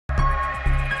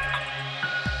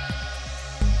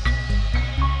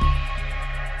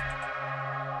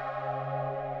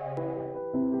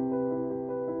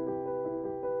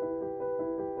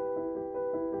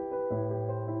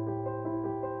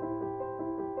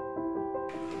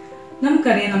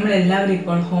നമുക്കറിയാം നമ്മളെല്ലാവരും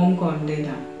ഇപ്പോൾ ഹോം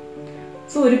ക്വാറന്റൈനിലാണ്.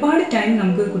 സോ ഒരുപാട് ടൈം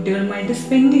നമുക്ക് കുട്ടികളുമായിട്ട്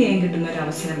സ്പെൻഡ് ചെയ്യാൻ കിട്ടുന്ന ഒരു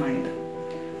അവസരമാണിത്.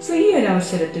 സോ ഈ ഒരു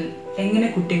അവസരത്തിൽ എങ്ങനെ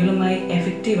കുട്ടികളുമായി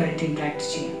എഫക്റ്റീവായിട്ട് ഇൻട്രാക്ട്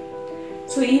ചെയ്യാം.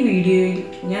 സോ ഈ വീഡിയോയിൽ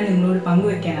ഞാൻ നിങ്ങളോട്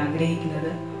പങ്കുവയ്ക്കാൻ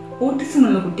ആഗ്രഹിക്കുന്നത് ഓട്ടിസം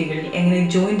ഉള്ള കുട്ടികളിൽ എങ്ങനെ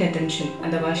ജോയിന്റ് അറ്റൻഷൻ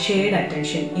അഥവാ ഷെയർഡ്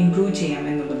അറ്റൻഷൻ ഇംപ്രൂവ് ചെയ്യാം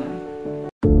എന്നുള്ളതാണ്.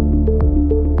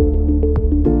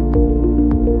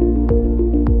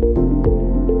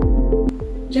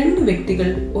 രണ്ട് വ്യക്തികൾ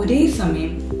ഒരേ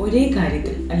സമയം ഒരേ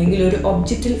കാര്യത്തിൽ അല്ലെങ്കിൽ ഒരു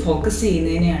ഒബ്ജക്റ്റിൽ ഫോക്കസ്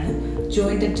ചെയ്യുന്നതിനെയാണ്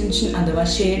ജോയിന്റ് അറ്റൻഷൻ അഥവാ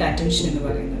ഷെയർഡ് അറ്റൻഷൻ എന്ന്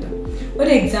പറയുന്നത്. ഒരു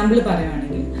എക്സാമ്പിൾ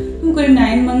പറയുകയാണെങ്കിൽ നമുക്കൊരു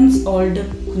 9 months ഓൾഡ്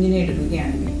കുഞ്ഞിനെ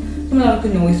എടുക്കുകയാണെങ്കിൽ നമ്മൾ അവർക്ക്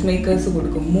നോയ്സ് മേക്കേഴ്സ്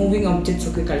കൊടുക്കും, മൂവിങ് ഒബ്ജക്ട്സ്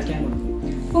ഒക്കെ കളിക്കാൻ കൊടുക്കും.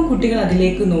 അപ്പം കുട്ടികൾ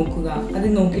അതിലേക്ക് നോക്കുക, അത്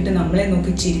നോക്കിയിട്ട് നമ്മളെ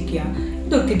നോക്കി ചിരിക്കുക,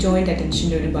 ഇതൊക്കെ ജോയിന്റ്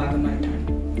അറ്റൻഷൻ്റെ ഒരു ഭാഗമായിട്ടാണ്.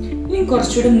 ഇനി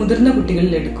കുറച്ചുകൂടെ മുതിർന്ന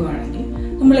കുട്ടികളിൽ എടുക്കുകയാണെങ്കിൽ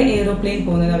നമ്മൾ എയ്റോപ്ലെയിൻ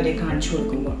പോകുന്നത് അവരെ കാണിച്ചു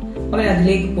കൊടുക്കുമ്പോൾ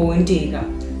അവരതിലേക്ക് പോയിന്റ് ചെയ്യുക,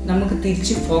 നമുക്ക്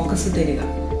തിരിച്ച് ഫോക്കസ് തരിക,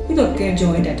 ഇതൊക്കെ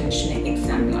ജോയിന്റ് അറ്റൻഷന്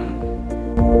എക്സാമ്പിളാണ്.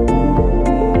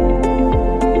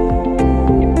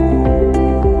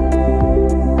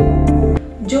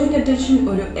 ജോയിന്റ് അറ്റൻഷൻ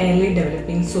ഒരു ഏർലി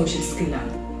ഡെവലപ്പിംഗ് സോഷ്യൽ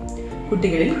സ്കില്ലാണ്.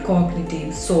 കുട്ടികളിൽ കോഗ്നിറ്റീവ്,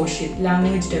 സോഷ്യൽ,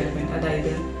 ലാംഗ്വേജ് ഡെവലപ്മെന്റ്,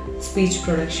 അതായത് സ്പീച്ച്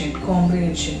പ്രൊഡക്ഷൻ,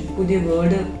 കോംപ്രിഹെൻഷൻ, പുതിയ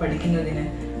വേർഡ് പഠിക്കുന്നതിന്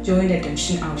ജോയിന്റ്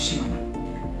അറ്റൻഷൻ ആവശ്യമാണ്.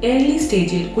 ഏർലി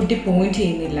സ്റ്റേജിൽ കുട്ടി പോയിന്റ്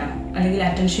ചെയ്യുന്നില്ല അല്ലെങ്കിൽ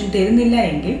അറ്റൻഷൻ തരുന്നില്ല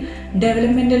എങ്കിൽ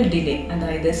ഡെവലപ്മെന്റൽ ഡിലേ,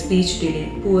 അതായത് speech delay,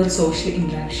 poor social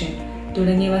interaction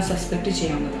തുടങ്ങിയവ സസ്പെക്ട്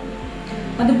ചെയ്യാവുന്നതാണ്.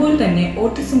 അതുപോലെ തന്നെ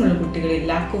ഓട്ടിസം ഉള്ള കുട്ടികളിൽ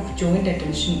ലാക്ക് ഓഫ് ജോയിന്റ്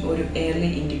അറ്റൻഷൻ ഒരു ഏർലി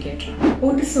ഇൻഡിക്കേറ്ററാണ്.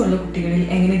 ഓട്ടിസം ഉള്ള കുട്ടികളിൽ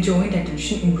എങ്ങനെ ജോയിന്റ്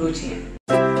അറ്റൻഷൻ ഇംപ്രൂവ് ചെയ്യാം.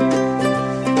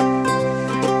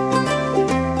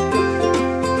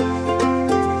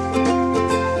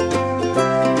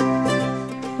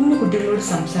 നമ്മൾ കുട്ടികളോട്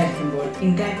സംസാരിക്കുമ്പോൾ,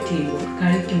 ഇന്ററാക്ട് ചെയ്യുമ്പോൾ,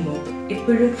 കളിക്കുമ്പോൾ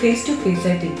എപ്പോഴും ഫേസ് ടു ഫേസ്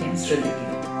ആയിട്ടിരിക്കാൻ ശ്രദ്ധിക്കുക.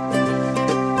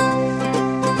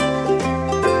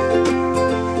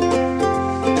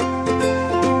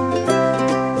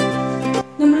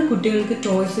 കുട്ടികൾക്ക്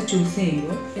ടോയ്സ് ചൂസ്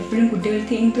ചെയ്യുമ്പോൾ എപ്പോഴും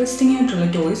കുട്ടികൾക്ക് ഇൻട്രസ്റ്റിംഗ് ആയിട്ടുള്ള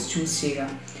ടോയ്സ് ചൂസ് ചെയ്യുക.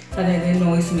 അതായത്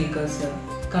noise makers,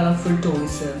 colourful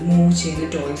toys, move ചെയ്യുന്ന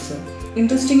ടോയ്സ്,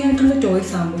 ഇൻട്രസ്റ്റിംഗ് ആയിട്ടുള്ള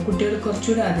ടോയ്സ് ആകുമ്പോൾ കുട്ടികൾ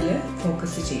കുറച്ചുകൂടെ അതിൽ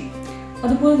ഫോക്കസ് ചെയ്യും.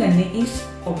 അതുപോലെ തന്നെ ഈ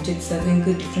ഒബ്ജക്ട്സ്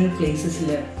നിങ്ങൾക്ക് ഡിഫറെൻറ്റ് പ്ലേസസിൽ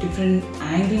ഡിഫറെൻറ്റ്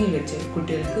ആംഗിളിൽ വെച്ച്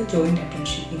കുട്ടികൾക്ക് ജോയിന്റ്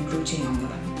അറ്റൻഷൻ ഇംപ്രൂവ്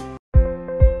ചെയ്യാവുന്നതാണ്.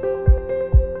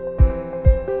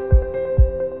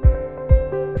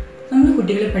 നമ്മൾ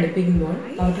കുട്ടികളെ പഠിപ്പിക്കുമ്പോൾ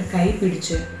അവരുടെ കൈ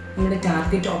പിടിച്ച് നമ്മുടെ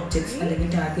ടാർഗറ്റ് ഒബ്ജക്ട്സ് അല്ലെങ്കിൽ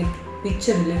ടാർഗറ്റ്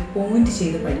പിക്ചറിൽ പോയിന്റ്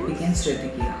ചെയ്ത് പഠിപ്പിക്കാൻ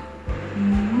ശ്രദ്ധിക്കുക.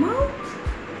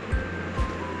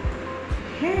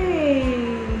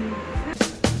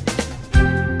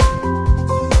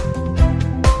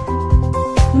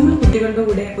 നമ്മൾ കുട്ടികളുടെ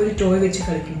കൂടെ ഒരു ടോയ് വെച്ച്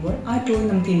കളിക്കുമ്പോൾ ആ ടോയ്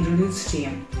നമുക്ക് ഇൻട്രൊഡ്യൂസ്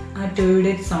ചെയ്യാം, ആ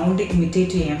ടോയുടെ സൗണ്ട്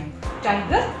ഇമിറ്റേറ്റ് ചെയ്യാം.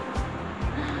 ടൈഗർ,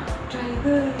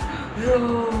 ടൈഗർ,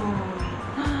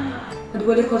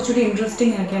 അതുപോലെ കുറച്ചുകൂടി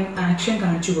ഇൻട്രസ്റ്റിംഗ് ആക്കാൻ ആക്ഷൻ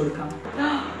കാണിച്ചു കൊടുക്കാം.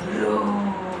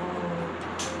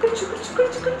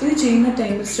 ഇത് ചെയ്യുന്ന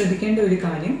ടൈമിൽ ശ്രദ്ധിക്കേണ്ട ഒരു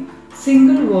കാര്യം,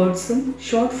 സിംഗിൾ വേർഡ്സും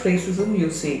ഷോർട്ട് ഫ്രേസസും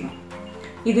യൂസ് ചെയ്യുക.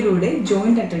 ഇതിലൂടെ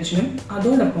ജോയിന്റ് അറ്റൻഷനും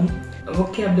അതോടൊപ്പം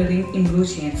വൊക്കാബുലറിയും ഇംപ്രൂവ്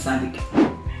ചെയ്യാൻ സാധിക്കും.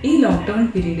 ഈ ലോക്ക്ഡൗൺ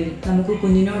പീരീഡിൽ നമുക്ക്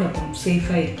കുഞ്ഞിനോടൊപ്പം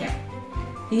സേഫായിരിക്കാം.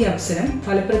 ഈ അവസരം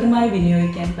ഫലപ്രദമായി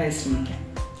വിനിയോഗിക്കാൻ പരിശ്രമിക്കാം.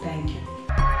 Thank you.